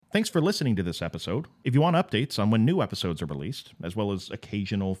Thanks for listening to this episode. If you want updates on when new episodes are released, as well as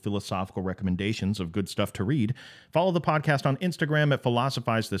occasional philosophical recommendations of good stuff to read, follow the podcast on Instagram at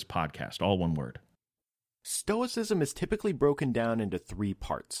PhilosophizeThisPodcast, all one word. Stoicism is typically broken down into three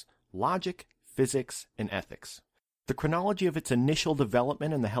parts: logic, physics, and ethics. The chronology of its initial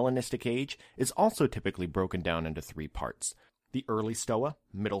development in the Hellenistic age is also typically broken down into three parts: the early Stoa,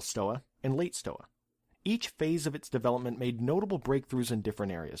 middle Stoa, and late Stoa. Each phase of its development made notable breakthroughs in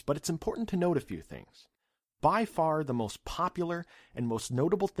different areas, but it's important to note a few things. By far, the most popular and most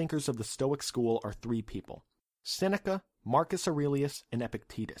notable thinkers of the Stoic school are three people: Seneca, Marcus Aurelius, and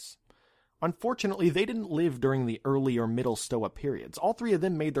Epictetus. Unfortunately, they didn't live during the early or middle Stoa periods. All three of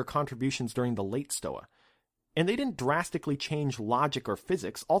them made their contributions during the late Stoa. And they didn't drastically change logic or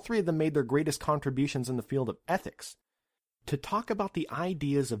physics. All three of them made their greatest contributions in the field of ethics. To talk about the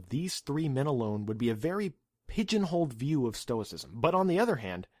ideas of these three men alone would be a very pigeonholed view of Stoicism. But on the other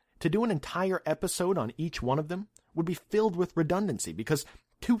hand, to do an entire episode on each one of them would be filled with redundancy, because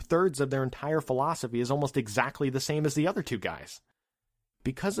 2/3 of their entire philosophy is almost exactly the same as the other two guys.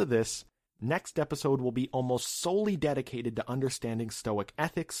 Because of this, next episode will be almost solely dedicated to understanding Stoic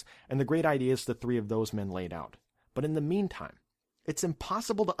ethics and the great ideas the three of those men laid out. But in the meantime, it's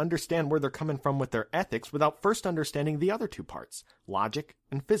impossible to understand where they're coming from with their ethics without first understanding the other two parts, logic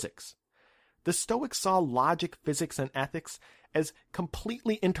and physics. The Stoics saw logic, physics, and ethics as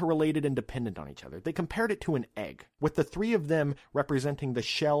completely interrelated and dependent on each other. They compared it to an egg, with the three of them representing the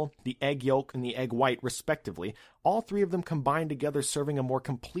shell, the egg yolk, and the egg white, respectively, all three of them combined together serving a more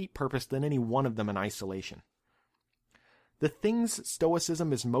complete purpose than any one of them in isolation. The things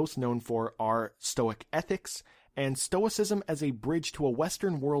Stoicism is most known for are Stoic ethics, and Stoicism as a bridge to a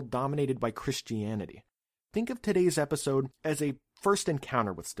Western world dominated by Christianity. Think of today's episode as a first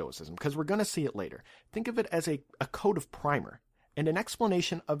encounter with Stoicism, because we're going to see it later. Think of it as a code of primer, and an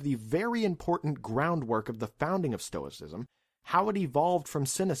explanation of the very important groundwork of the founding of Stoicism, how it evolved from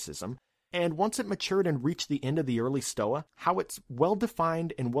Cynicism, and once it matured and reached the end of the early Stoa, how its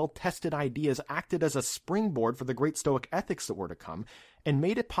well-defined and well-tested ideas acted as a springboard for the great Stoic ethics that were to come, and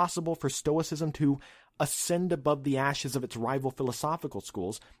made it possible for Stoicism to ascend above the ashes of its rival philosophical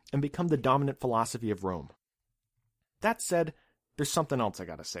schools and become the dominant philosophy of Rome. That said, there's something else I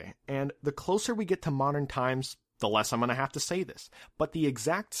gotta say, and the closer we get to modern times, the less I'm gonna have to say this, but the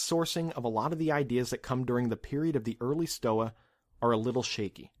exact sourcing of a lot of the ideas that come during the period of the early Stoa are a little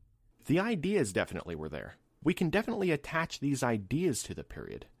shaky. The ideas definitely were there. We can definitely attach these ideas to the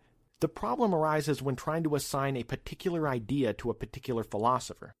period. The problem arises when trying to assign a particular idea to a particular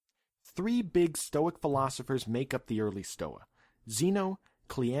philosopher. Three big Stoic philosophers make up the early Stoa: Zeno,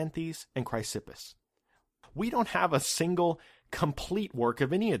 Cleanthes, and Chrysippus. We don't have a single, complete work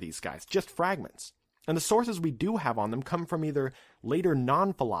of any of these guys, just fragments. And the sources we do have on them come from either later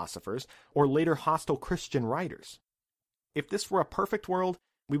non-philosophers or later hostile Christian writers. If this were a perfect world,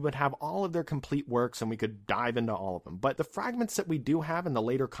 we would have all of their complete works and we could dive into all of them. But the fragments that we do have in the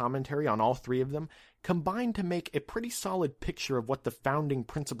later commentary on all three of them combine to make a pretty solid picture of what the founding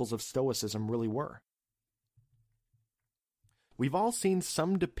principles of Stoicism really were. We've all seen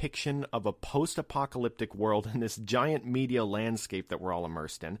some depiction of a post-apocalyptic world in this giant media landscape that we're all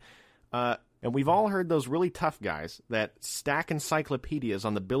immersed in. And we've all heard those really tough guys that stack encyclopedias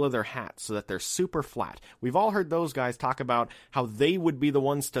on the bill of their hats so that they're super flat. We've all heard those guys talk about how they would be the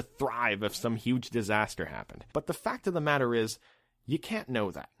ones to thrive if some huge disaster happened. But the fact of the matter is, you can't know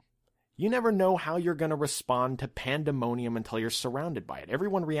that. You never know how you're going to respond to pandemonium until you're surrounded by it.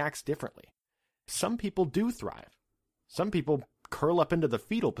 Everyone reacts differently. Some people do thrive. Some people curl up into the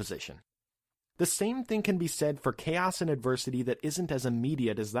fetal position. The same thing can be said for chaos and adversity that isn't as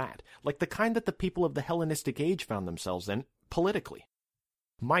immediate as that, like the kind that the people of the Hellenistic age found themselves in, politically.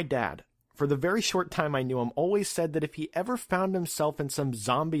 My dad, for the very short time I knew him, always said that if he ever found himself in some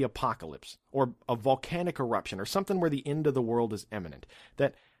zombie apocalypse, or a volcanic eruption, or something where the end of the world is imminent,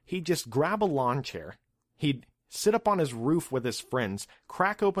 that he'd just grab a lawn chair, he'd sit up on his roof with his friends,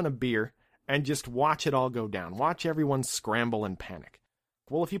 crack open a beer, and just watch it all go down, watch everyone scramble and panic.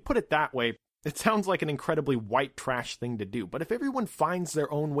 Well, if you put it that way, it sounds like an incredibly white trash thing to do, but if everyone finds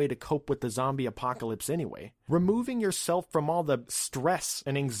their own way to cope with the zombie apocalypse anyway, removing yourself from all the stress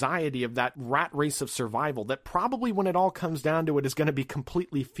and anxiety of that rat race of survival that probably when it all comes down to it is going to be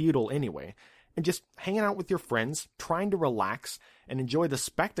completely futile anyway, and just hanging out with your friends, trying to relax and enjoy the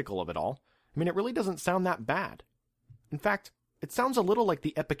spectacle of it all, I mean, it really doesn't sound that bad. In fact, it sounds a little like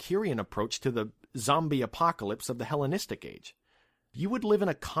the Epicurean approach to the zombie apocalypse of the Hellenistic age. You would live in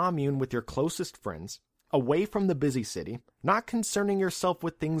a commune with your closest friends, away from the busy city, not concerning yourself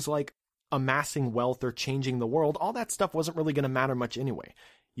with things like amassing wealth or changing the world. All that stuff wasn't really going to matter much anyway.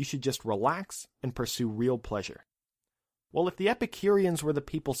 You should just relax and pursue real pleasure. Well, if the Epicureans were the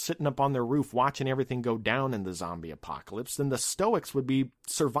people sitting up on their roof watching everything go down in the zombie apocalypse, then the Stoics would be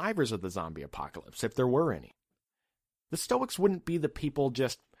survivors of the zombie apocalypse, if there were any. The Stoics wouldn't be the people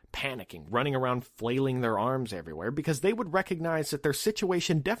just panicking, running around flailing their arms everywhere, because they would recognize that their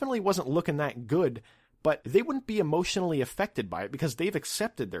situation definitely wasn't looking that good, but they wouldn't be emotionally affected by it because they've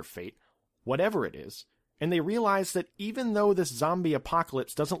accepted their fate, whatever it is, and they realize that even though this zombie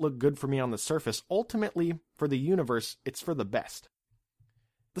apocalypse doesn't look good for me on the surface, ultimately, for the universe, it's for the best.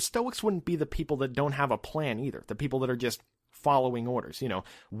 The Stoics wouldn't be the people that don't have a plan either, the people that are just following orders,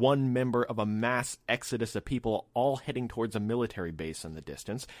 one member of a mass exodus of people all heading towards a military base in the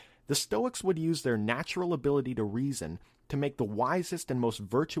distance. The Stoics would use their natural ability to reason to make the wisest and most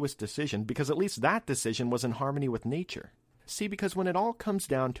virtuous decision, because at least that decision was in harmony with nature. See, because when it all comes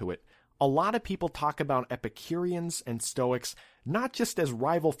down to it, a lot of people talk about Epicureans and Stoics not just as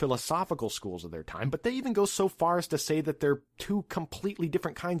rival philosophical schools of their time, but they even go so far as to say that they're two completely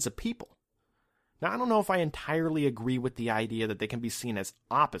different kinds of people. Now, I don't know if I entirely agree with the idea that they can be seen as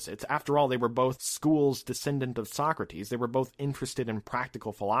opposites. After all, they were both schools descendant of Socrates. They were both interested in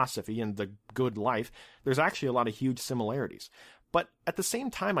practical philosophy and the good life. There's actually a lot of huge similarities. But at the same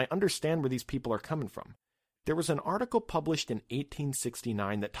time, I understand where these people are coming from. There was an article published in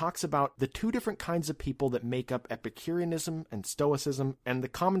 1869 that talks about the two different kinds of people that make up Epicureanism and Stoicism and the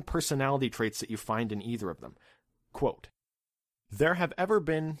common personality traits that you find in either of them. Quote, "There have ever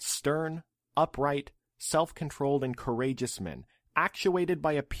been stern, upright, self-controlled, and courageous men, actuated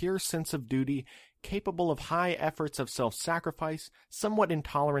by a pure sense of duty, capable of high efforts of self-sacrifice, somewhat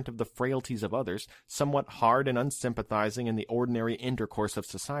intolerant of the frailties of others, somewhat hard and unsympathizing in the ordinary intercourse of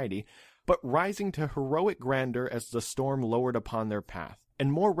society, but rising to heroic grandeur as the storm lowered upon their path,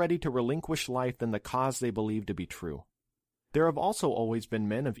 and more ready to relinquish life than the cause they believe to be true. There have also always been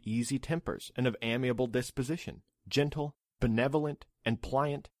men of easy tempers and of amiable disposition, gentle, benevolent, and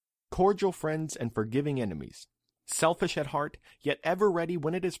pliant, cordial friends and forgiving enemies, selfish at heart, yet ever ready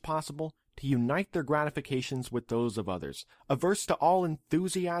when it is possible to unite their gratifications with those of others, averse to all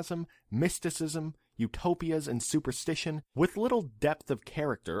enthusiasm, mysticism, utopias, and superstition, with little depth of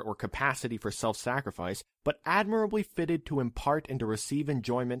character or capacity for self-sacrifice, but admirably fitted to impart and to receive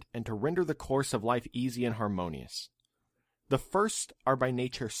enjoyment and to render the course of life easy and harmonious. The first are by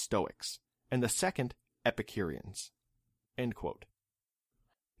nature Stoics, and the second Epicureans." End quote.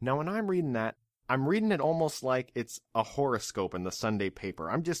 Now, when I'm reading that, I'm reading it almost like it's a horoscope in the Sunday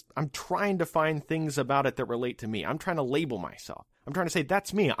paper. I'm trying to find things about it that relate to me. I'm trying to label myself. I'm trying to say,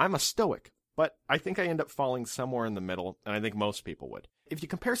 that's me. I'm a Stoic. But I think I end up falling somewhere in the middle, and I think most people would. If you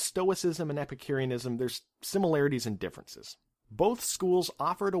compare Stoicism and Epicureanism, there's similarities and differences. Both schools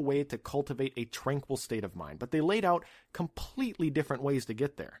offered a way to cultivate a tranquil state of mind, but they laid out completely different ways to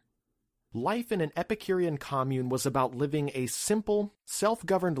get there. Life in an Epicurean commune was about living a simple,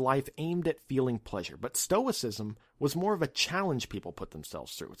 self-governed life aimed at feeling pleasure, but Stoicism was more of a challenge people put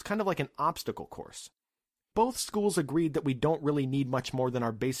themselves through. It's kind of like an obstacle course. Both schools agreed that we don't really need much more than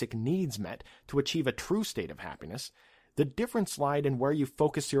our basic needs met to achieve a true state of happiness. The difference lied in where you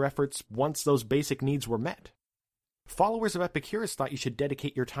focus your efforts once those basic needs were met. Followers of Epicurus thought you should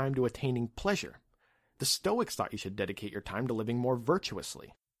dedicate your time to attaining pleasure. The Stoics thought you should dedicate your time to living more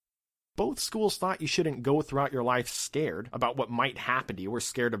virtuously. Both schools thought you shouldn't go throughout your life scared about what might happen to you, or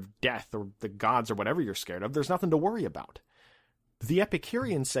scared of death or the gods or whatever you're scared of. There's nothing to worry about. The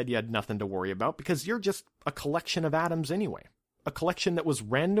Epicureans said you had nothing to worry about because you're just a collection of atoms anyway. A collection that was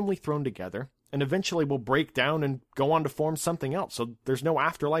randomly thrown together and eventually will break down and go on to form something else, so there's no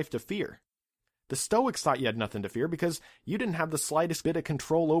afterlife to fear. The Stoics thought you had nothing to fear because you didn't have the slightest bit of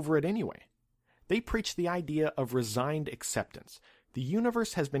control over it anyway. They preached the idea of resigned acceptance. The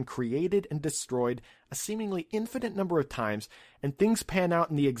universe has been created and destroyed a seemingly infinite number of times, and things pan out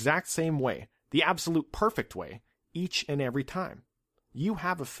in the exact same way, the absolute perfect way, each and every time. You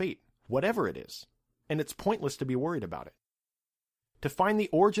have a fate, whatever it is, and it's pointless to be worried about it. To find the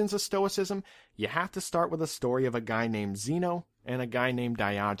origins of Stoicism, you have to start with a story of a guy named Zeno and a guy named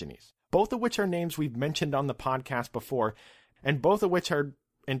Diogenes, both of which are names we've mentioned on the podcast before, and both of which are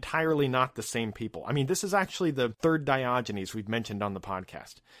entirely not the same people. I mean, this is actually the third Diogenes we've mentioned on the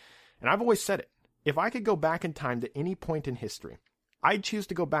podcast. And I've always said it. If I could go back in time to any point in history, I'd choose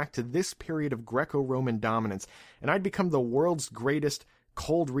to go back to this period of Greco-Roman dominance, and I'd become the world's greatest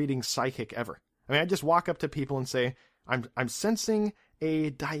cold-reading psychic ever. I mean, I'd just walk up to people and say, I'm sensing a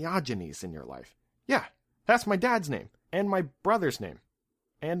Diogenes in your life. Yeah, that's my dad's name, and my brother's name,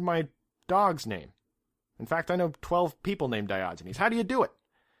 and my dog's name. In fact, I know 12 people named Diogenes. How do you do it?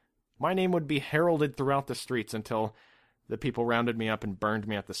 My name would be heralded throughout the streets until the people rounded me up and burned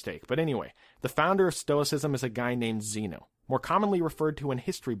me at the stake. But anyway, the founder of Stoicism is a guy named Zeno, more commonly referred to in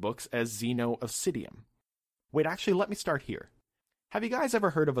history books as Zeno of Citium. Wait, actually, let me start here. Have you guys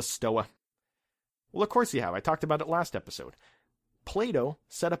ever heard of a Stoa? Well, of course you have. I talked about it last episode. Plato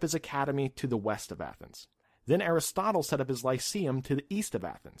set up his academy to the west of Athens. Then Aristotle set up his Lyceum to the east of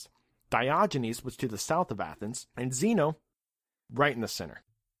Athens. Diogenes was to the south of Athens, and Zeno right in the center.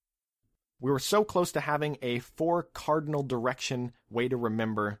 We were so close to having a 4 cardinal direction way to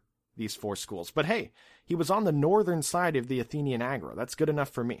remember these 4 schools. But hey, he was on the northern side of the Athenian Agora. That's good enough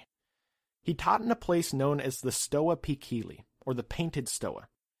for me. He taught in a place known as the Stoa Picili, or the Painted Stoa.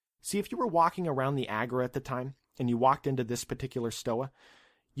 See, if you were walking around the Agora at the time, and you walked into this particular Stoa,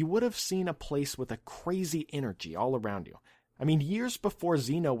 you would have seen a place with a crazy energy all around you. I mean, years before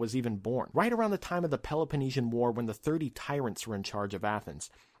Zeno was even born, right around the time of the Peloponnesian War when the 30 tyrants were in charge of Athens,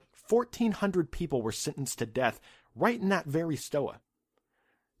 1,400 people were sentenced to death right in that very Stoa.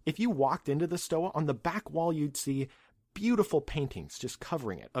 If you walked into the Stoa, on the back wall you'd see beautiful paintings just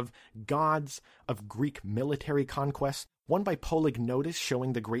covering it, of gods, of Greek military conquests, one by Polygnotus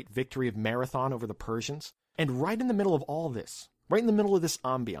showing the great victory of Marathon over the Persians. And right in the middle of all this, right in the middle of this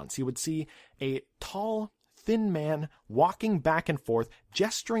ambiance, you would see a tall, thin man walking back and forth,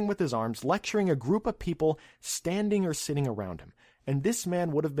 gesturing with his arms, lecturing a group of people standing or sitting around him. And this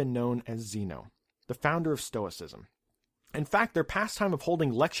man would have been known as Zeno, the founder of Stoicism. In fact, their pastime of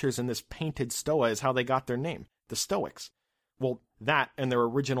holding lectures in this painted Stoa is how they got their name, the Stoics. Well, that and their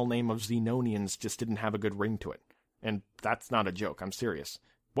original name of Zenonians just didn't have a good ring to it. And that's not a joke, I'm serious.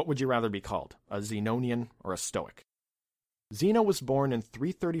 What would you rather be called, a Zenonian or a Stoic? Zeno was born in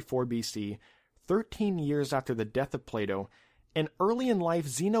 334 BC, 13 years after the death of Plato, and early in life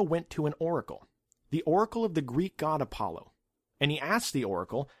Zeno went to an oracle, the oracle of the Greek god Apollo. And he asked the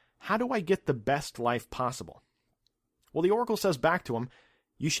oracle, how do I get the best life possible? Well, the oracle says back to him,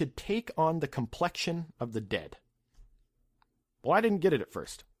 you should take on the complexion of the dead. Well, I didn't get it at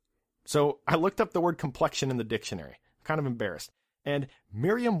first. So I looked up the word complexion in the dictionary. I'm kind of embarrassed. And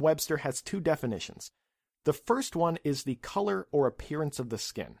Merriam-Webster has 2 definitions. The first one is the color or appearance of the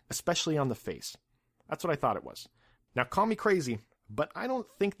skin, especially on the face. That's what I thought it was. Now, call me crazy, but I don't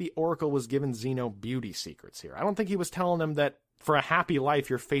think the oracle was giving Zeno beauty secrets here. I don't think he was telling him that for a happy life,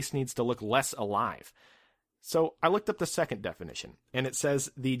 your face needs to look less alive. So I looked up the second definition, and it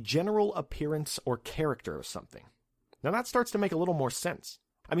says the general appearance or character of something. Now that starts to make a little more sense.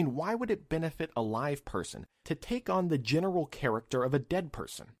 I mean, why would it benefit a live person to take on the general character of a dead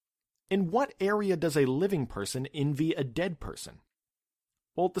person? In what area does a living person envy a dead person?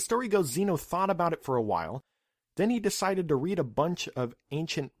 Well, the story goes Zeno thought about it for a while, then he decided to read a bunch of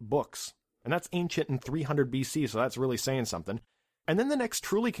ancient books. And that's ancient in 300 BC, so that's really saying something. And then the next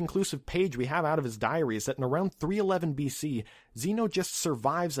truly conclusive page we have out of his diary is that in around 311 BC, Zeno just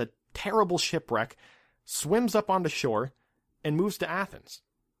survives a terrible shipwreck, swims up onto shore, and moves to Athens.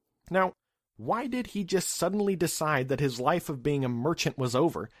 Now, why did he just suddenly decide that his life of being a merchant was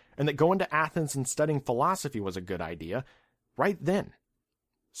over, and that going to Athens and studying philosophy was a good idea, right then?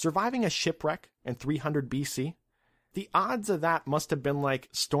 Surviving a shipwreck in 300 BC? The odds of that must have been like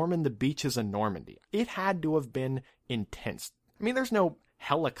storming the beaches of Normandy. It had to have been intense. I mean, there's no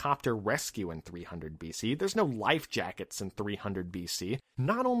helicopter rescue in 300 BC. There's no life jackets in 300 BC.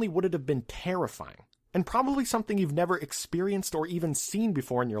 Not only would it have been terrifying, and probably something you've never experienced or even seen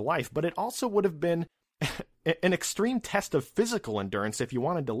before in your life, but it also would have been an extreme test of physical endurance if you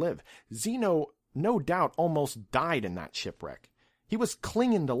wanted to live. Zeno, no doubt, almost died in that shipwreck. He was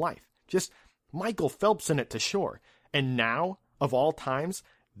clinging to life, just Michael Phelps in it to shore. And now, of all times,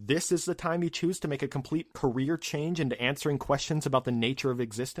 this is the time you choose to make a complete career change into answering questions about the nature of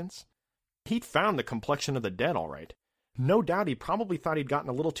existence? He'd found the complexion of the dead, all right. No doubt he probably thought he'd gotten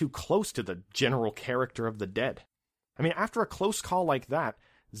a little too close to the general character of the dead. I mean, after a close call like that,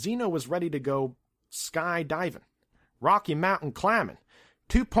 Zeno was ready to go skydiving, Rocky Mountain climbing,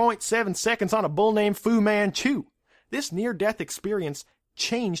 2.7 seconds on a bull named Fu Manchu. This near-death experience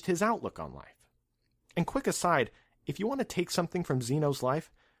changed his outlook on life. And quick aside, if you want to take something from Zeno's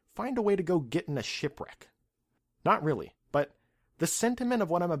life, find a way to go get in a shipwreck. Not really, but the sentiment of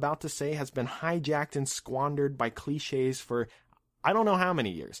what I'm about to say has been hijacked and squandered by cliches for I don't know how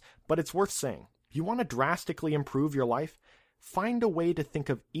many years, but it's worth saying. If you want to drastically improve your life, find a way to think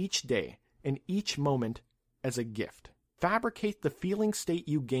of each day and each moment as a gift. Fabricate the feeling state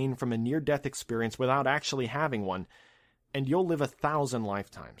you gain from a near-death experience without actually having one, and you'll live 1,000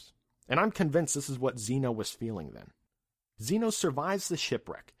 lifetimes. And I'm convinced this is what Zeno was feeling then. Zeno survives the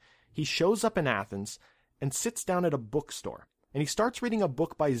shipwreck. He shows up in Athens and sits down at a bookstore, and he starts reading a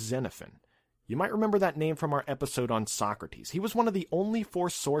book by Xenophon. You might remember that name from our episode on Socrates. He was one of the only 4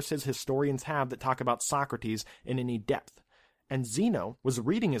 sources historians have that talk about Socrates in any depth. And Zeno was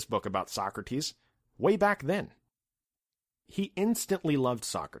reading his book about Socrates way back then. He instantly loved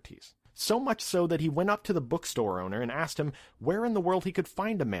Socrates, so much so that he went up to the bookstore owner and asked him where in the world he could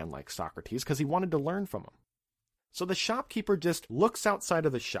find a man like Socrates because he wanted to learn from him. So the shopkeeper just looks outside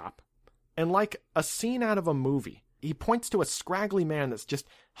of the shop, and like a scene out of a movie, he points to a scraggly man that's just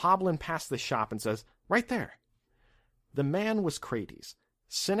hobbling past the shop and says, "Right there." The man was Crates,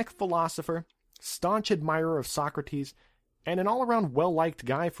 Cynic philosopher, staunch admirer of Socrates, and an all-around well-liked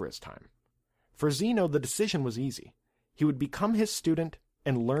guy for his time. For Zeno, the decision was easy. He would become his student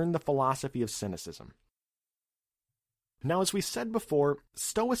and learn the philosophy of Cynicism. Now, as we said before,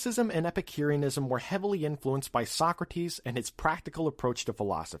 Stoicism and Epicureanism were heavily influenced by Socrates and his practical approach to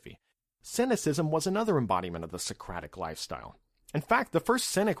philosophy. Cynicism was another embodiment of the Socratic lifestyle. In fact, the first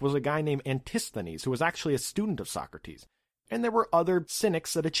Cynic was a guy named Antisthenes, who was actually a student of Socrates. And there were other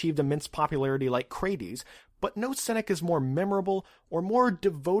Cynics that achieved immense popularity like Crates, but no Cynic is more memorable or more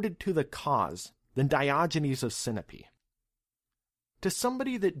devoted to the cause than Diogenes of Sinope. To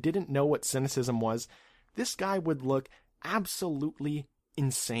somebody that didn't know what Cynicism was, this guy would look absolutely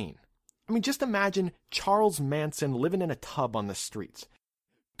insane. I mean, just imagine Charles Manson living in a tub on the streets.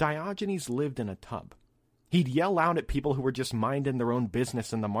 Diogenes lived in a tub. He'd yell out at people who were just minding their own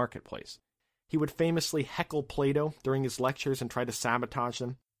business in the marketplace. He would famously heckle Plato during his lectures and try to sabotage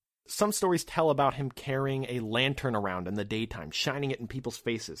them. Some stories tell about him carrying a lantern around in the daytime, shining it in people's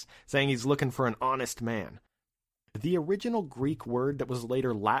faces, saying he's looking for an honest man. The original Greek word that was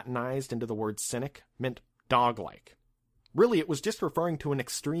later Latinized into the word cynic meant dog-like. Really, it was just referring to an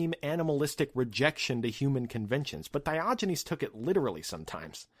extreme animalistic rejection to human conventions, but Diogenes took it literally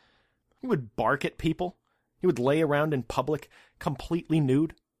sometimes. He would bark at people. He would lay around in public completely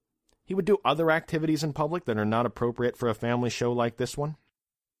nude. He would do other activities in public that are not appropriate for a family show like this one.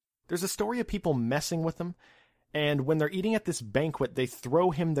 There's a story of people messing with him, and when they're eating at this banquet, they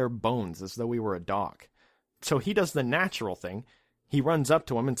throw him their bones as though he were a dog. So he does the natural thing. He runs up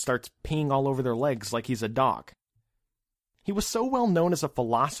to him and starts peeing all over their legs like he's a dog. He was so well known as a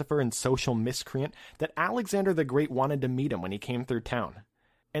philosopher and social miscreant that Alexander the Great wanted to meet him when he came through town.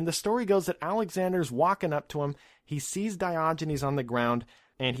 And the story goes that Alexander's walking up to him, he sees Diogenes on the ground,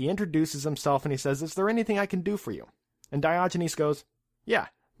 and he introduces himself and he says, "Is there anything I can do for you?" And Diogenes goes, "Yeah,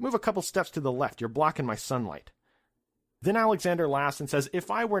 move a couple steps to the left, you're blocking my sunlight." Then Alexander laughs and says, "If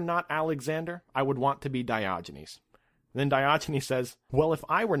I were not Alexander, I would want to be Diogenes." Then Diogenes says, "Well, if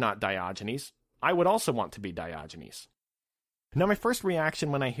I were not Diogenes, I would also want to be Diogenes." Now, my first reaction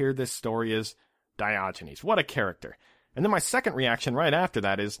when I hear this story is, Diogenes, what a character. And then my second reaction right after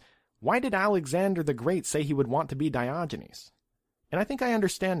that is, why did Alexander the Great say he would want to be Diogenes? And I think I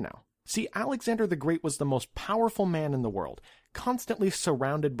understand now. See, Alexander the Great was the most powerful man in the world, constantly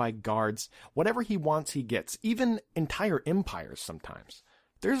surrounded by guards. Whatever he wants, he gets, even entire empires sometimes.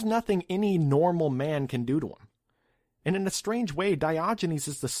 There's nothing any normal man can do to him. And in a strange way, Diogenes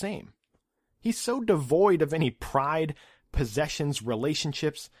is the same. He's so devoid of any pride, possessions,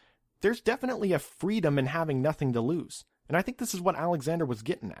 relationships. There's definitely a freedom in having nothing to lose. And I think this is what Alexander was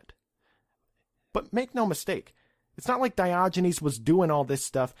getting at. But make no mistake, it's not like Diogenes was doing all this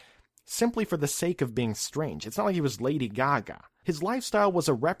stuff simply for the sake of being strange. It's not like he was Lady Gaga. His lifestyle was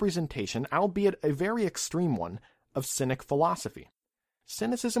a representation, albeit a very extreme one, of Cynic philosophy.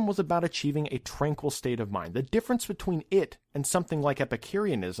 Cynicism was about achieving a tranquil state of mind. The difference between it and something like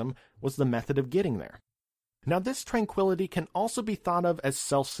Epicureanism was the method of getting there. Now, this tranquility can also be thought of as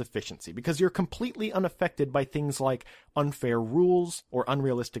self-sufficiency, because you're completely unaffected by things like unfair rules or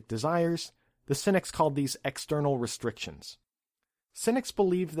unrealistic desires. The Cynics called these external restrictions. Cynics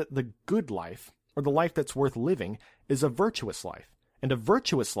believe that the good life, or the life that's worth living, is a virtuous life, and a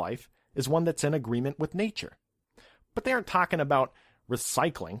virtuous life is one that's in agreement with nature. But they aren't talking about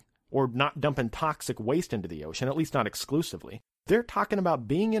recycling or not dumping toxic waste into the ocean, at least not exclusively. They're talking about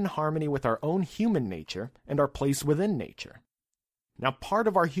being in harmony with our own human nature and our place within nature. Now, part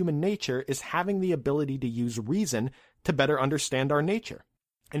of our human nature is having the ability to use reason to better understand our nature.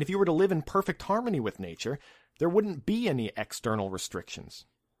 And if you were to live in perfect harmony with nature, there wouldn't be any external restrictions.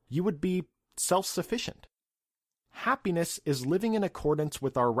 You would be self-sufficient. Happiness is living in accordance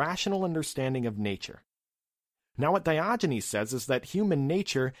with our rational understanding of nature. Now, what Diogenes says is that human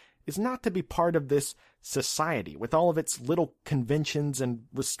nature is not to be part of this society with all of its little conventions and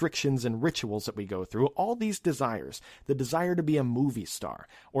restrictions and rituals that we go through. All these desires, the desire to be a movie star,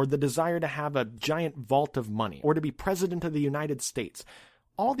 or the desire to have a giant vault of money, or to be president of the United States,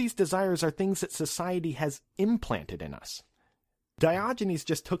 all these desires are things that society has implanted in us. Diogenes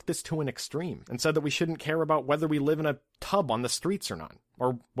just took this to an extreme and said that we shouldn't care about whether we live in a tub on the streets or not,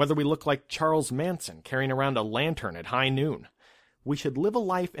 or whether we look like Charles Manson carrying around a lantern at high noon. We should live a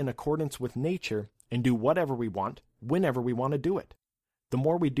life in accordance with nature and do whatever we want, whenever we want to do it. The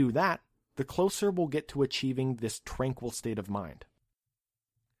more we do that, the closer we'll get to achieving this tranquil state of mind.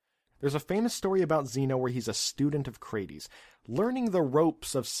 There's a famous story about Zeno where he's a student of Crates, learning the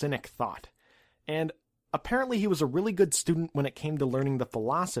ropes of Cynic thought. And apparently he was a really good student when it came to learning the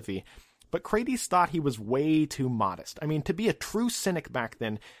philosophy, but Crates thought he was way too modest. I mean, to be a true Cynic back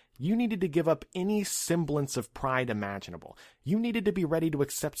then, you needed to give up any semblance of pride imaginable. You needed to be ready to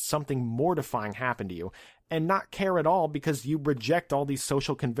accept something mortifying happen to you, and not care at all because you reject all these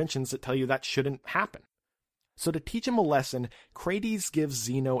social conventions that tell you that shouldn't happen. So to teach him a lesson, Crates gives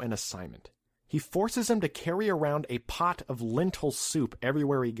Zeno an assignment. He forces him to carry around a pot of lentil soup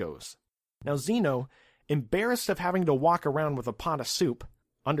everywhere he goes. Now Zeno, embarrassed of having to walk around with a pot of soup,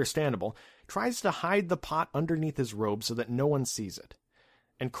 understandable, tries to hide the pot underneath his robe so that no one sees it.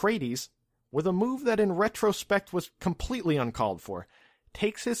 And Crates, with a move that in retrospect was completely uncalled for,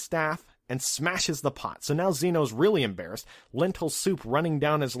 takes his staff and smashes the pot. So now Zeno's really embarrassed, lentil soup running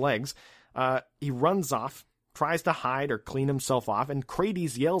down his legs. He runs off, tries to hide or clean himself off, and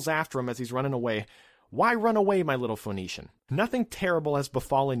Crates yells after him as he's running away, "Why run away, my little Phoenician? Nothing terrible has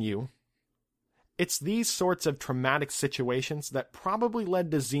befallen you." It's these sorts of traumatic situations that probably led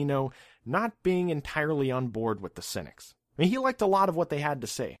to Zeno not being entirely on board with the Cynics. I mean, he liked a lot of what they had to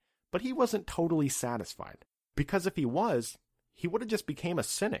say, but he wasn't totally satisfied. Because if he was, he would have just became a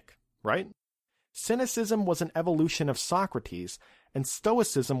Cynic, right? Cynicism was an evolution of Socrates, and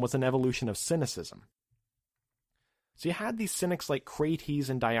Stoicism was an evolution of cynicism. So you had these Cynics like Crates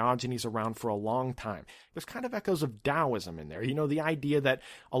and Diogenes around for a long time. There's kind of echoes of Taoism in there. You know, the idea that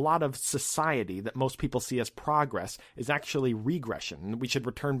a lot of society that most people see as progress is actually regression, and we should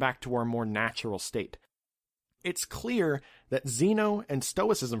return back to our more natural state. It's clear that Zeno, and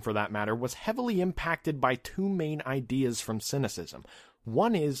Stoicism for that matter, was heavily impacted by two main ideas from Cynicism.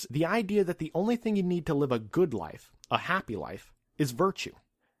 One is the idea that the only thing you need to live a good life, a happy life, is virtue.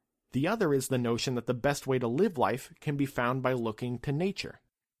 The other is the notion that the best way to live life can be found by looking to nature.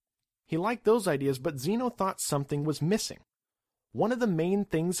 He liked those ideas, but Zeno thought something was missing. One of the main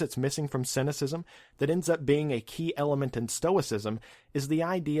things that's missing from Cynicism that ends up being a key element in Stoicism is the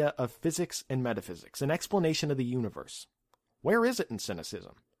idea of physics and metaphysics, an explanation of the universe. Where is it in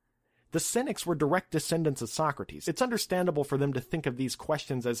Cynicism? The Cynics were direct descendants of Socrates. It's understandable for them to think of these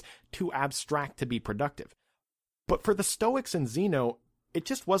questions as too abstract to be productive. But for the Stoics and Zeno, it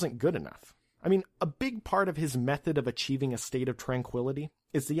just wasn't good enough. I mean, a big part of his method of achieving a state of tranquility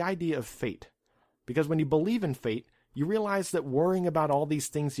is the idea of fate. Because when you believe in fate, you realize that worrying about all these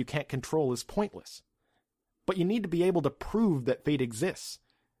things you can't control is pointless. But you need to be able to prove that fate exists.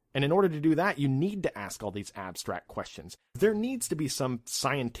 And in order to do that, you need to ask all these abstract questions. There needs to be some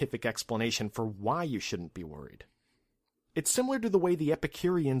scientific explanation for why you shouldn't be worried. It's similar to the way the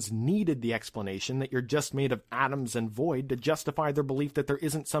Epicureans needed the explanation that you're just made of atoms and void to justify their belief that there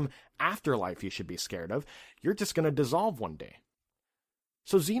isn't some afterlife you should be scared of. You're just going to dissolve one day.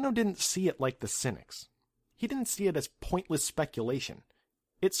 So Zeno didn't see it like the Cynics. He didn't see it as pointless speculation.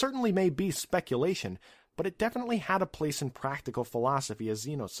 It certainly may be speculation, but it definitely had a place in practical philosophy as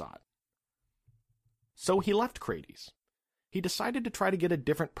Zeno saw it. So he left Crates. He decided to try to get a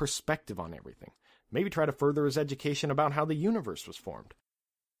different perspective on everything. Maybe try to further his education about how the universe was formed.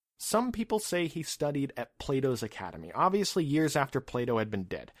 Some people say he studied at Plato's academy, obviously years after Plato had been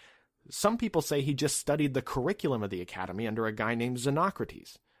dead. Some people say he just studied the curriculum of the academy under a guy named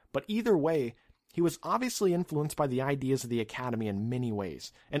Xenocrates. But either way, he was obviously influenced by the ideas of the academy in many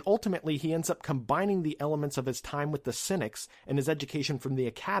ways, and ultimately he ends up combining the elements of his time with the Cynics and his education from the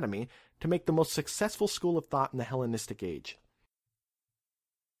academy to make the most successful school of thought in the Hellenistic age.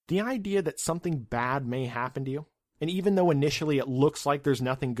 The idea that something bad may happen to you, and even though initially it looks like there's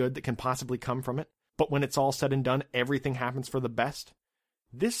nothing good that can possibly come from it, but when it's all said and done, everything happens for the best,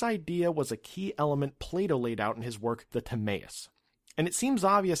 this idea was a key element Plato laid out in his work, the Timaeus. And it seems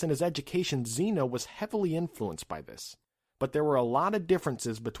obvious in his education Zeno was heavily influenced by this, but there were a lot of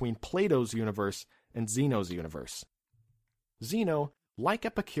differences between Plato's universe and Zeno's universe. Zeno, like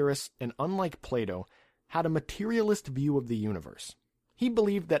Epicurus and unlike Plato, had a materialist view of the universe. He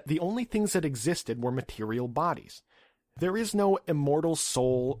believed that the only things that existed were material bodies. There is no immortal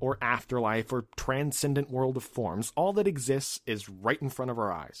soul or afterlife or transcendent world of forms. All that exists is right in front of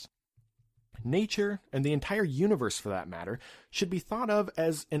our eyes. Nature, and the entire universe for that matter, should be thought of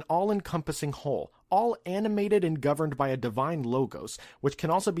as an all-encompassing whole, all animated and governed by a divine logos, which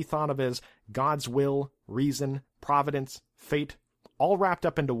can also be thought of as God's will, reason, providence, fate, all wrapped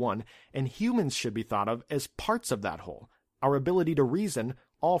up into one, and humans should be thought of as parts of that whole, our ability to reason,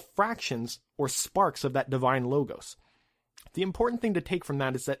 all fractions or sparks of that divine logos. The important thing to take from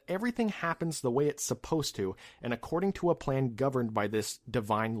that is that everything happens the way it's supposed to and according to a plan governed by this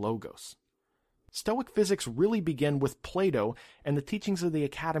divine logos. Stoic physics really began with Plato and the teachings of the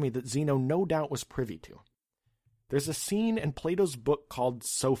Academy that Zeno no doubt was privy to. There's a scene in Plato's book called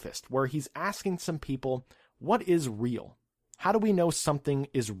Sophist where he's asking some people, what is real? How do we know something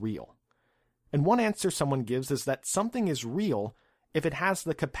is real? And one answer someone gives is that something is real if it has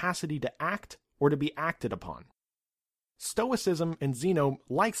the capacity to act or to be acted upon. Stoicism and Zeno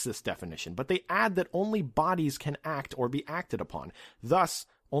likes this definition, but they add that only bodies can act or be acted upon. Thus,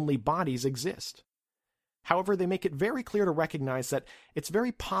 only bodies exist. However, they make it very clear to recognize that it's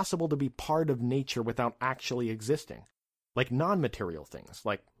very possible to be part of nature without actually existing. Like non-material things,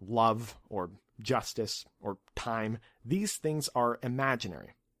 like love or justice or time, these things are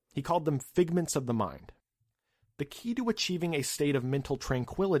imaginary. He called them figments of the mind. The key to achieving a state of mental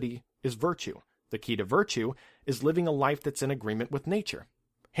tranquility is virtue. The key to virtue is living a life that's in agreement with nature.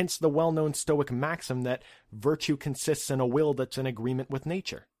 Hence the well-known Stoic maxim that virtue consists in a will that's in agreement with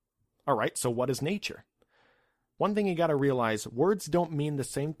nature. Alright, so what is nature? One thing you gotta realize, words don't mean the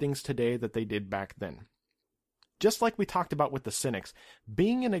same things today that they did back then. Just like we talked about with the Cynics,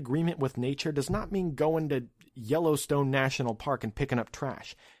 being in agreement with nature does not mean going to Yellowstone National Park and picking up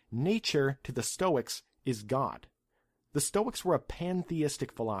trash. Nature, to the Stoics, is God. The Stoics were a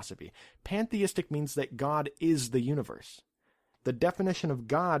pantheistic philosophy. Pantheistic means that God is the universe. The definition of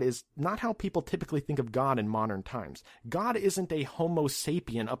God is not how people typically think of God in modern times. God isn't a homo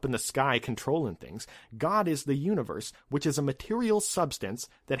sapien up in the sky controlling things. God is the universe, which is a material substance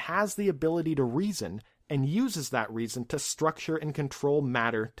that has the ability to reason and uses that reason to structure and control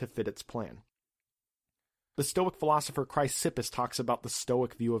matter to fit its plan. The Stoic philosopher Chrysippus talks about the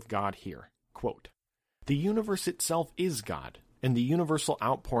Stoic view of God here. Quote, "The universe itself is God, and the universal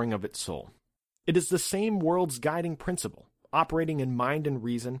outpouring of its soul. It is the same world's guiding principle, operating in mind and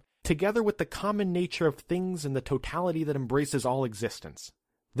reason, together with the common nature of things and the totality that embraces all existence.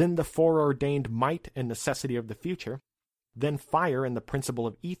 Then the foreordained might and necessity of the future, then fire and the principle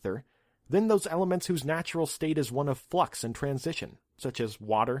of ether, then those elements whose natural state is one of flux and transition, such as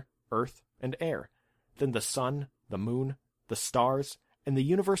water, earth, and air, then the sun, the moon, the stars, and the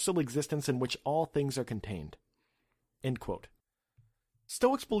universal existence in which all things are contained." End quote.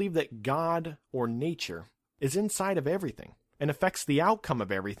 Stoics believe that God, or nature, is inside of everything, and affects the outcome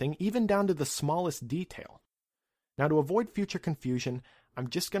of everything, even down to the smallest detail. Now, to avoid future confusion, I'm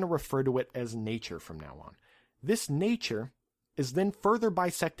just going to refer to it as nature from now on. This nature is then further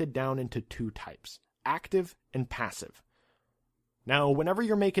bisected down into two types, active and passive. Now, whenever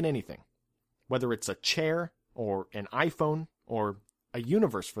you're making anything, whether it's a chair, or an iPhone, or a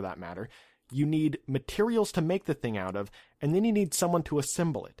universe for that matter, you need materials to make the thing out of, and then you need someone to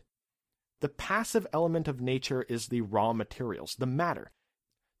assemble it. The passive element of nature is the raw materials, the matter,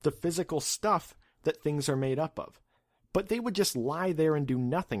 the physical stuff that things are made up of. But they would just lie there and do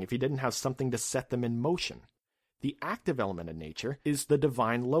nothing if you didn't have something to set them in motion. The active element of nature is the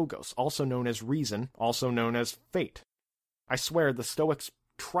divine logos, also known as reason, also known as fate. I swear the Stoics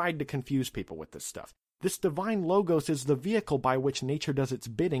tried to confuse people with this stuff. This divine logos is the vehicle by which nature does its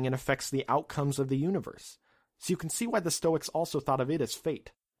bidding and affects the outcomes of the universe. So you can see why the Stoics also thought of it as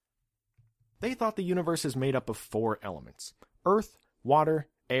fate. They thought the universe is made up of 4 elements: earth, water,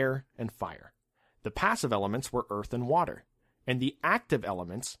 air, and fire. The passive elements were earth and water, and the active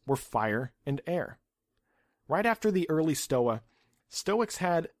elements were fire and air. Right after the early Stoa, Stoics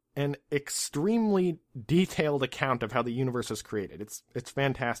had an extremely detailed account of how the universe was created. It's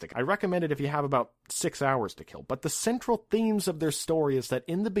fantastic. I recommend it if you have about 6 hours to kill. But the central themes of their story is that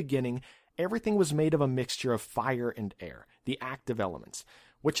in the beginning, everything was made of a mixture of fire and air, the active elements,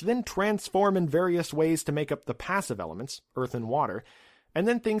 which then transform in various ways to make up the passive elements, earth and water, and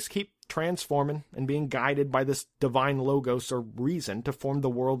then things keep transforming and being guided by this divine logos or reason to form the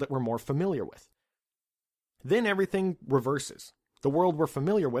world that we're more familiar with. Then everything reverses. The world we're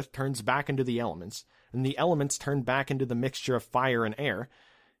familiar with turns back into the elements, and the elements turn back into the mixture of fire and air.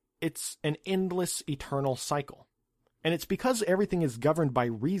 It's an endless, eternal cycle. And it's because everything is governed by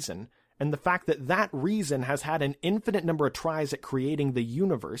reason, and the fact that that reason has had an infinite number of tries at creating the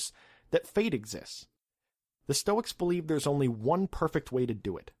universe, that fate exists. The Stoics believe there's only one perfect way to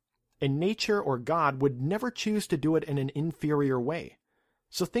do it, and nature or God would never choose to do it in an inferior way.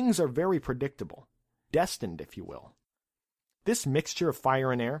 So things are very predictable, destined, if you will. This mixture of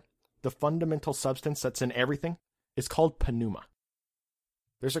fire and air, the fundamental substance that's in everything, is called pneuma.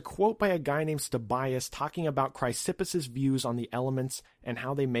 There's a quote by a guy named Stoa talking about Chrysippus' views on the elements and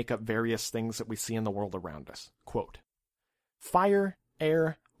how they make up various things that we see in the world around us. Quote, "Fire,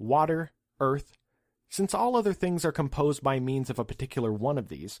 air, water, earth, since all other things are composed by means of a particular one of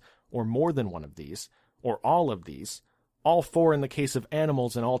these, or more than one of these, or all of these, all four in the case of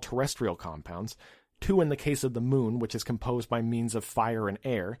animals and all terrestrial compounds, two in the case of the moon, which is composed by means of fire and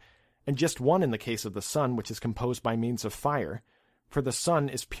air, and just one in the case of the sun, which is composed by means of fire, for the sun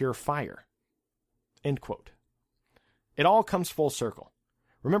is pure fire." End quote. It all comes full circle.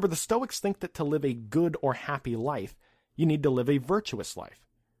 Remember, the Stoics think that to live a good or happy life, you need to live a virtuous life.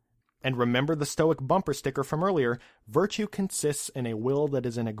 And remember the Stoic bumper sticker from earlier, virtue consists in a will that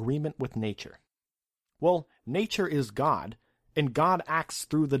is in agreement with nature. Well, nature is God, and God acts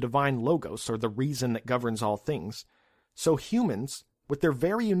through the divine logos, or the reason that governs all things. So humans, with their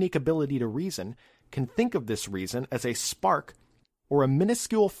very unique ability to reason, can think of this reason as a spark or a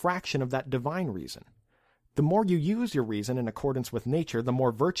minuscule fraction of that divine reason. The more you use your reason in accordance with nature, the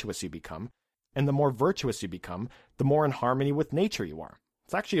more virtuous you become, and the more virtuous you become, the more in harmony with nature you are.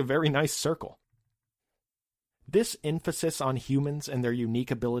 It's actually a very nice circle. This emphasis on humans and their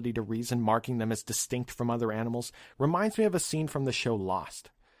unique ability to reason, marking them as distinct from other animals, reminds me of a scene from the show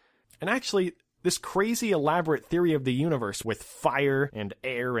Lost. And actually, this crazy elaborate theory of the universe with fire and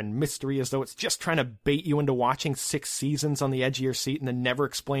air and mystery as though it's just trying to bait you into watching 6 seasons on the edge of your seat and then never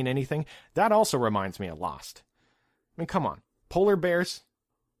explain anything, that also reminds me of Lost. I mean, come on. Polar bears?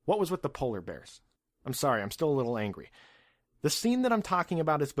 What was with the polar bears? I'm sorry, I'm still a little angry. The scene that I'm talking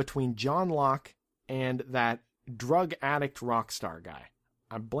about is between John Locke and that drug addict rock star guy.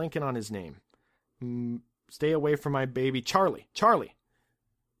 I'm blanking on his name. Stay away from my baby. Charlie.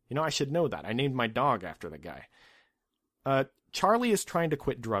 You know, I should know that. I named my dog after the guy. Charlie is trying to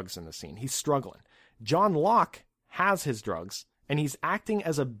quit drugs in the scene. He's struggling. John Locke has his drugs, and he's acting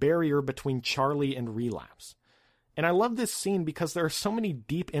as a barrier between Charlie and relapse. And I love this scene because there are so many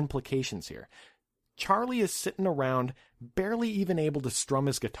deep implications here. Charlie is sitting around, barely even able to strum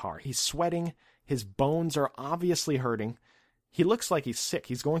his guitar. He's sweating. His bones are obviously hurting. He looks like he's sick.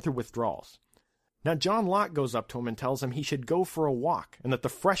 He's going through withdrawals. Now, John Locke goes up to him and tells him he should go for a walk and that the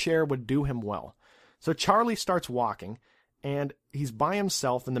fresh air would do him well. So Charlie starts walking, and he's by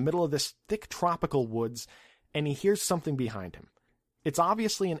himself in the middle of this thick tropical woods, and he hears something behind him. It's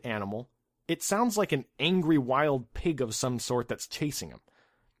obviously an animal. It sounds like an angry wild pig of some sort that's chasing him.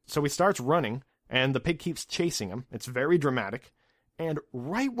 So he starts running, and the pig keeps chasing him. It's very dramatic. And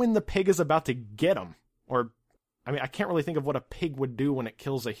right when the pig is about to get him, I can't really think of what a pig would do when it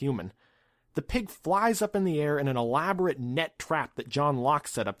kills a human, the pig flies up in the air in an elaborate net trap that John Locke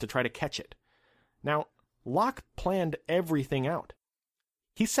set up to try to catch it. Now, Locke planned everything out.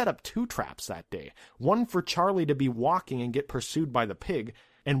 He set up 2 traps that day, one for Charlie to be walking and get pursued by the pig,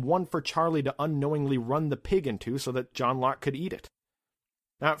 and one for Charlie to unknowingly run the pig into so that John Locke could eat it.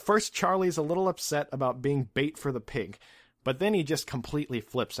 Now, at first, Charlie's a little upset about being bait for the pig, but then he just completely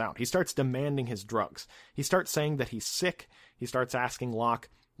flips out. He starts demanding his drugs. He starts saying that he's sick. He starts asking Locke,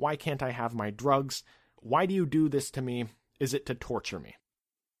 "Why can't I have my drugs? Why do you do this to me? Is it to torture me?"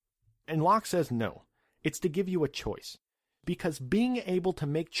 And Locke says no. It's to give you a choice. Because being able to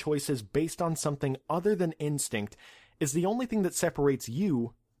make choices based on something other than instinct is the only thing that separates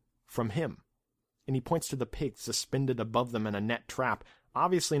you from him. And he points to the pig suspended above them in a net trap,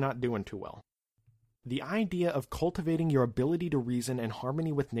 obviously not doing too well. The idea of cultivating your ability to reason in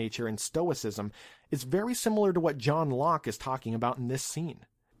harmony with nature and Stoicism is very similar to what John Locke is talking about in this scene.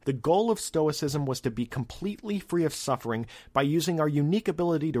 The goal of Stoicism was to be completely free of suffering by using our unique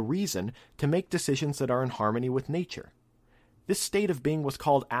ability to reason to make decisions that are in harmony with nature. This state of being was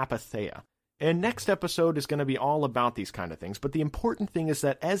called apatheia. And next episode is going to be all about these kind of things, but the important thing is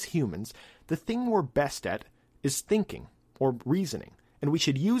that as humans, the thing we're best at is thinking, or reasoning, and we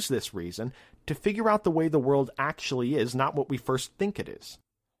should use this reason to figure out the way the world actually is, not what we first think it is.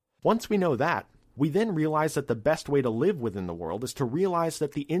 Once we know that, we then realize that the best way to live within the world is to realize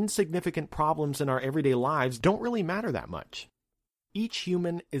that the insignificant problems in our everyday lives don't really matter that much. Each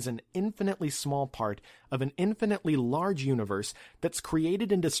human is an infinitely small part of an infinitely large universe that's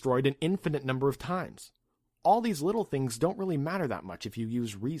created and destroyed an infinite number of times. All these little things don't really matter that much if you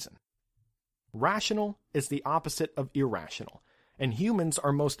use reason. Rational is the opposite of irrational, and humans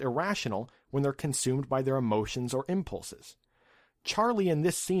are most irrational when they're consumed by their emotions or impulses. Charlie in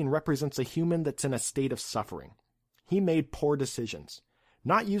this scene represents a human that's in a state of suffering. He made poor decisions,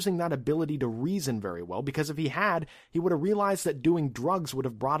 not using that ability to reason very well, because if he had, he would have realized that doing drugs would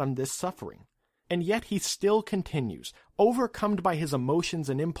have brought him this suffering. And yet he still continues, overcome by his emotions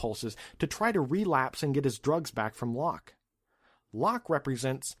and impulses, to try to relapse and get his drugs back from Locke. Locke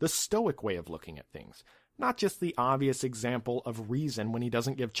represents the Stoic way of looking at things. Not just the obvious example of reason when he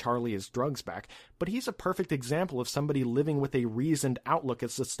doesn't give Charlie his drugs back, but he's a perfect example of somebody living with a reasoned outlook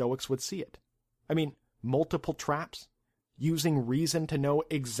as the Stoics would see it. I mean, multiple traps? Using reason to know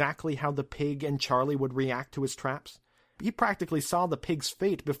exactly how the pig and Charlie would react to his traps? He practically saw the pig's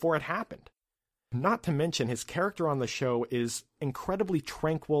fate before it happened. Not to mention, his character on the show is incredibly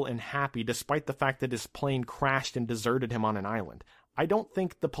tranquil and happy despite the fact that his plane crashed and deserted him on an island. I don't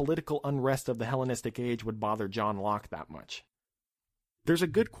think the political unrest of the Hellenistic age would bother John Locke that much. There's a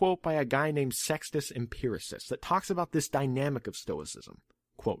good quote by a guy named Sextus Empiricus that talks about this dynamic of Stoicism.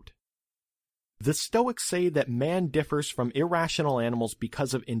 Quote, "The Stoics say that man differs from irrational animals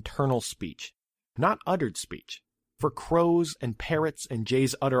because of internal speech, not uttered speech. For crows and parrots and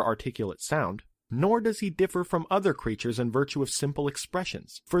jays utter articulate sound, nor does he differ from other creatures in virtue of simple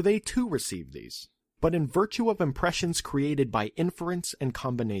expressions, for they too receive these, but in virtue of impressions created by inference and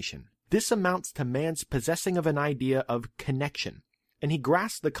combination. This amounts to man's possessing of an idea of connection, and he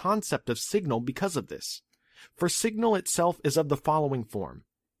grasps the concept of signal because of this. For signal itself is of the following form: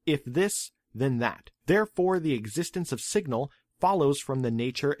 if this, then that. Therefore the existence of signal follows from the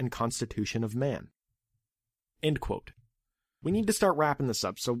nature and constitution of man." End quote. We need to start wrapping this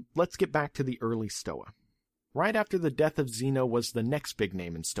up, so let's get back to the early Stoa. Right after the death of Zeno was the next big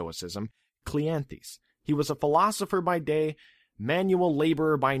name in Stoicism, Cleanthes. He was a philosopher by day, manual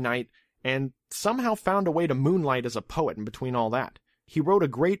laborer by night, and somehow found a way to moonlight as a poet in between all that. He wrote a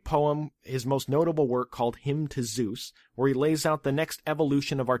great poem, his most notable work called Hymn to Zeus, where he lays out the next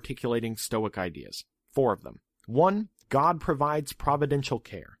evolution of articulating Stoic ideas. 4 of them. 1. God provides providential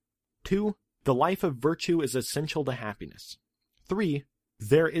care. 2. The life of virtue is essential to happiness. 3.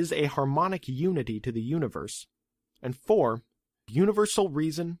 There is a harmonic unity to the universe. And 4. Universal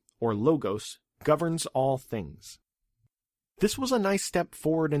reason, or logos, governs all things. This was a nice step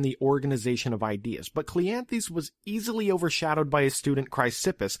forward in the organization of ideas, but Cleanthes was easily overshadowed by his student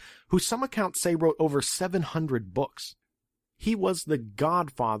Chrysippus, who some accounts say wrote over 700 books. He was the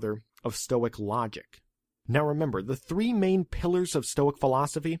godfather of Stoic logic. Now remember, the 3 main pillars of Stoic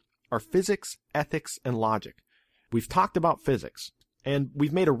philosophy are physics, ethics, and logic. We've talked about physics, and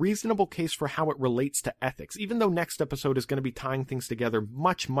we've made a reasonable case for how it relates to ethics, even though next episode is going to be tying things together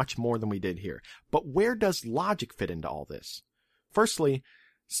much, much more than we did here. But where does logic fit into all this? Firstly,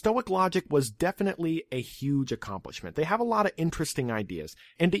 Stoic logic was definitely a huge accomplishment. They have a lot of interesting ideas,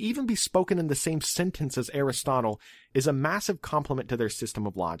 and to even be spoken in the same sentence as Aristotle is a massive compliment to their system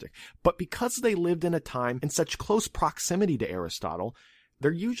of logic. But because they lived in a time in such close proximity to Aristotle,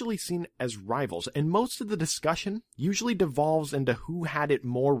 they're usually seen as rivals, and most of the discussion usually devolves into who had it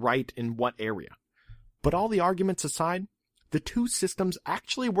more right in what area. But all the arguments aside, the two systems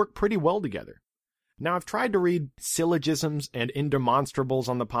actually work pretty well together. Now, I've tried to read syllogisms and indemonstrables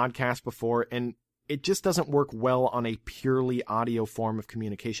on the podcast before, and it just doesn't work well on a purely audio form of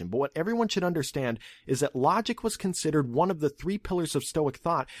communication. But what everyone should understand is that logic was considered one of the 3 pillars of Stoic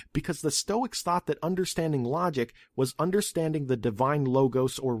thought because the Stoics thought that understanding logic was understanding the divine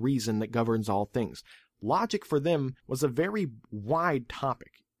logos or reason that governs all things. Logic for them was a very wide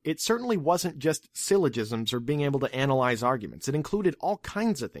topic. It certainly wasn't just syllogisms or being able to analyze arguments. It included all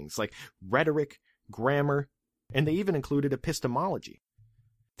kinds of things like rhetoric, grammar, and they even included epistemology.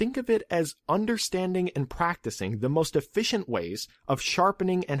 Think of it as understanding and practicing the most efficient ways of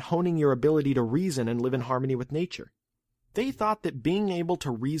sharpening and honing your ability to reason and live in harmony with nature. They thought that being able to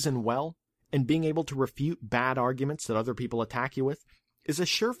reason well and being able to refute bad arguments that other people attack you with is a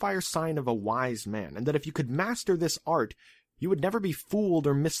surefire sign of a wise man, and that if you could master this art, you would never be fooled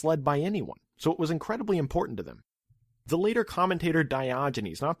or misled by anyone. So it was incredibly important to them. The later commentator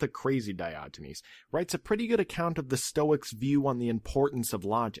Diogenes, not the crazy Diogenes, writes a pretty good account of the Stoics' view on the importance of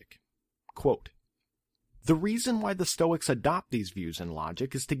logic. Quote, "The reason why the Stoics adopt these views in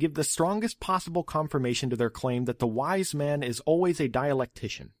logic is to give the strongest possible confirmation to their claim that the wise man is always a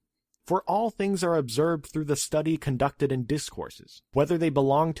dialectician. For all things are observed through the study conducted in discourses, whether they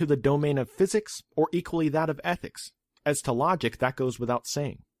belong to the domain of physics or equally that of ethics. As to logic, that goes without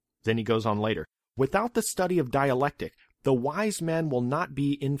saying." Then he goes on later. "Without the study of dialectic, the wise man will not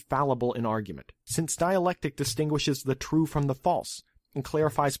be infallible in argument, since dialectic distinguishes the true from the false, and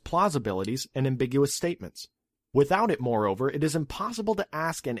clarifies plausibilities and ambiguous statements. Without it, moreover, it is impossible to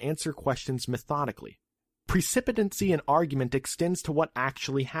ask and answer questions methodically. Precipitancy in argument extends to what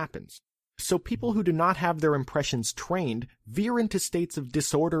actually happens. So people who do not have their impressions trained veer into states of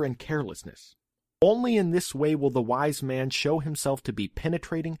disorder and carelessness. Only in this way will the wise man show himself to be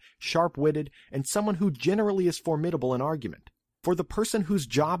penetrating, sharp-witted, and someone who generally is formidable in argument. For the person whose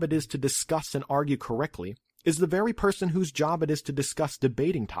job it is to discuss and argue correctly is the very person whose job it is to discuss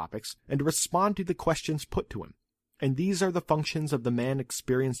debating topics and to respond to the questions put to him. And these are the functions of the man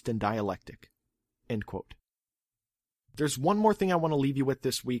experienced in dialectic." End quote. There's one more thing I want to leave you with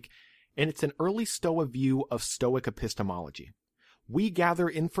this week, and it's an early Stoa view of Stoic epistemology. We gather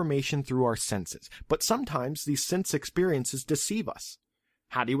information through our senses, but sometimes these sense experiences deceive us.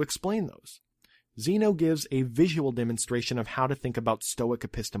 How do you explain those? Zeno gives a visual demonstration of how to think about Stoic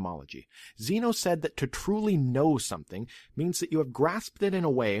epistemology. Zeno said that to truly know something means that you have grasped it in a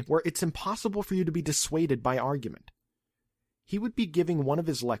way where it's impossible for you to be dissuaded by argument. He would be giving one of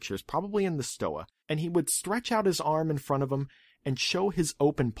his lectures, probably in the Stoa, and he would stretch out his arm in front of him and show his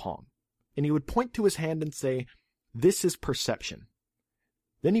open palm. And he would point to his hand and say, "This is perception."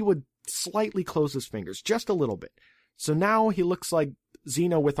 Then he would slightly close his fingers, just a little bit. So now he looks like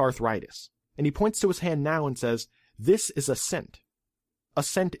Zeno with arthritis. And he points to his hand now and says, "This is assent."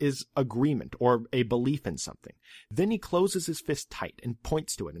 Assent is agreement or a belief in something. Then he closes his fist tight and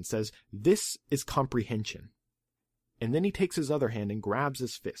points to it and says, "This is comprehension." And then he takes his other hand and grabs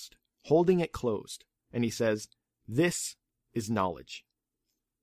his fist, holding it closed, and he says, "This is knowledge."